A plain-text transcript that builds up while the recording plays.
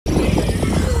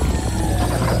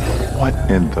What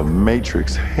in the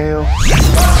Matrix hell?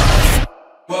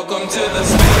 Welcome to the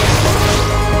space.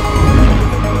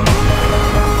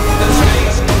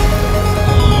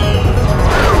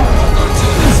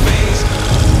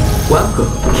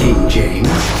 Welcome, King James.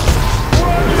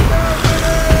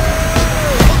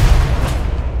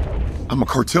 I'm a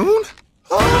cartoon?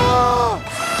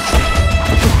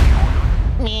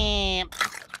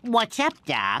 What's up,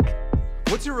 Doc?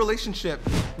 What's your relationship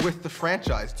with the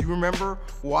franchise? Do you remember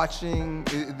watching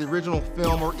the original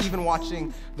film or even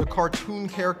watching the cartoon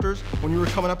characters when you were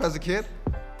coming up as a kid?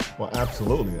 Well,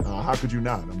 absolutely. How could you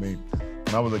not? I mean,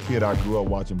 when I was a kid, I grew up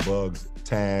watching Bugs,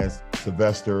 Taz,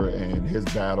 Sylvester, and his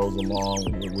battles along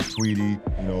with Tweety,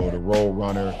 you know, the Road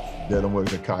Runner, dealing with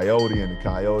the Coyote and the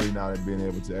Coyote not being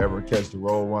able to ever catch the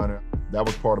Road Runner. That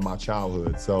was part of my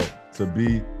childhood. So to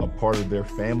be a part of their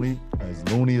family, as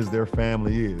loony as their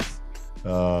family is,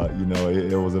 you know,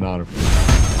 it was an honor for me.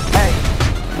 Hey!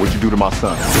 What'd you do to my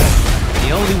son?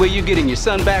 The only way you're getting your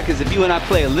son back is if you and I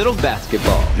play a little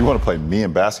basketball. You want to play me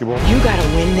in basketball? You gotta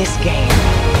win this game.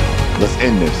 Let's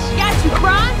end this. Got you,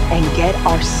 Bron! And get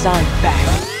our son back.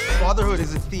 Fatherhood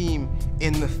is a theme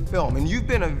in the film, and you've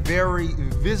been a very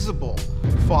visible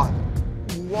father.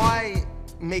 Why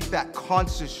make that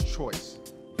conscious choice?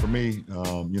 For me,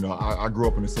 you know, I grew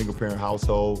up in a single-parent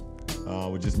household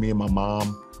with just me and my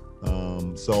mom.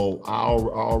 So I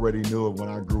already knew it when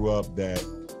I grew up that,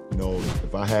 you know,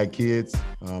 if I had kids,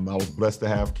 I was blessed to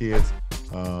have kids.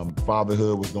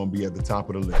 Fatherhood was going to be at the top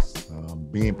of the list.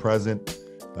 Being present,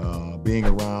 being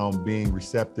around, being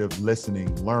receptive,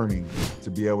 listening, learning, to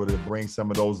be able to bring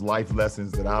some of those life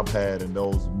lessons that I've had and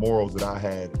those morals that I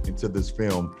had into this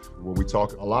film, where we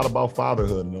talk a lot about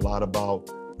fatherhood and a lot about,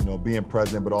 you know, being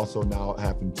present, but also now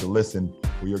having to listen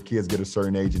when your kids get a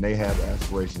certain age and they have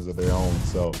aspirations of their own.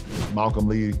 So Malcolm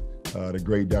Lee, the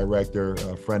great director,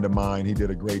 a friend of mine, he did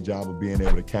a great job of being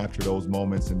able to capture those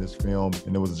moments in this film,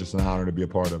 and it was just an honor to be a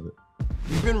part of it.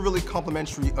 You've been really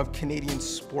complimentary of Canadian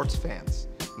sports fans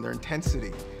and their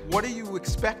intensity. What are you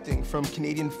expecting from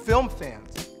Canadian film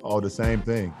fans? Oh, the same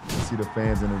thing. You see the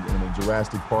fans in the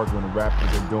Jurassic Park when the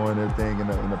Raptors are doing their thing in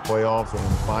the playoffs or in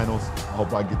the finals. I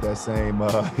hope I get that same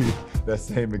that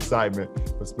same excitement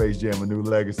for Space Jam: A New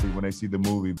Legacy when they see the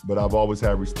movie. But I've always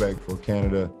had respect for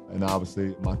Canada, and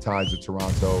obviously my ties to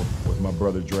Toronto with my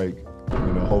brother Drake.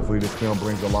 You know, hopefully this film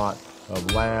brings a lot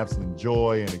of laughs and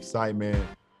joy and excitement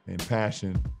and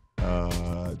passion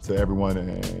to everyone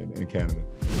in Canada.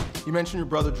 You mentioned your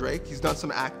brother Drake. He's done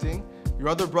some acting. Your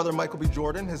other brother, Michael B.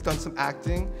 Jordan, has done some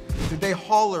acting. Did they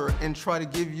holler and try to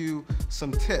give you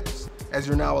some tips as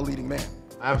you're now a leading man?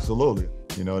 Absolutely.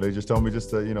 You know, they just told me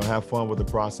just to, you know, have fun with the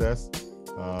process.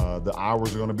 The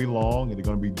hours are going to be long and they're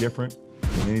going to be different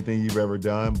than anything you've ever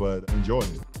done, but enjoy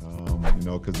it. You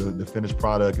know, because the finished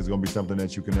product is going to be something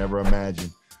that you can never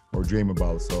imagine or dream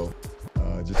about. So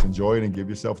just enjoy it and give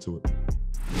yourself to it.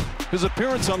 His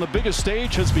appearance on the biggest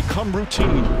stage has become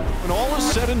routine. When all is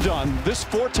said and done, this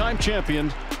four-time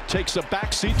champion takes a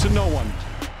backseat to no one.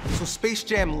 So Space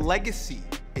Jam Legacy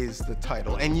is the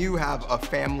title, and you have a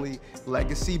family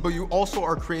legacy, but you also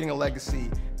are creating a legacy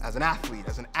as an athlete,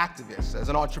 as an activist, as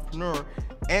an entrepreneur,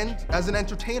 and as an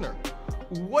entertainer.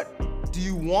 What do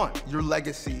you want your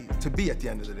legacy to be at the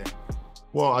end of the day?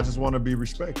 Well, I just want to be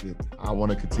respected. I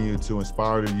want to continue to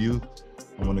inspire the youth.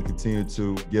 I want to continue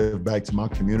to give back to my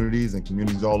communities and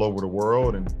communities all over the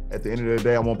world. And at the end of the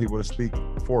day, I want people to speak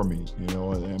for me, you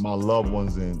know, and my loved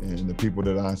ones and the people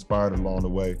that I inspired along the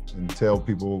way, and tell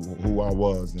people who I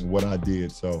was and what I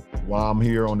did. So while I'm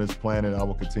here on this planet, I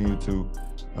will continue to,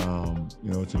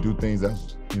 you know, to do things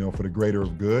that's, you know, for the greater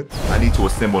of good. I need to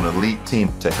assemble an elite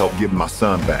team to help give my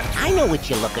son back. I know what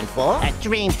you're looking for. A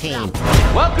dream team.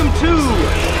 Welcome to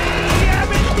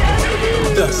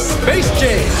the Space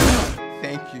Jam.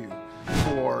 Thank you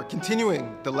for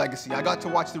continuing the legacy. I got to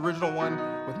watch the original one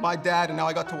with my dad, and now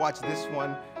I got to watch this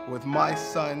one with my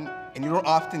son. And you don't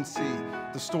often see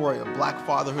the story of Black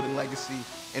fatherhood and legacy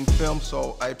in film,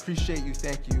 so I appreciate you,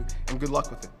 thank you, and good luck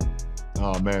with it.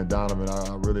 Oh man, Donnovan,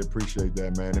 I really appreciate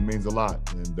that, man. It means a lot.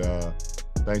 And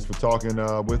thanks for talking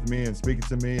with me and speaking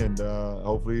to me, and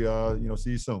hopefully, you know,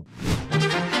 see you soon.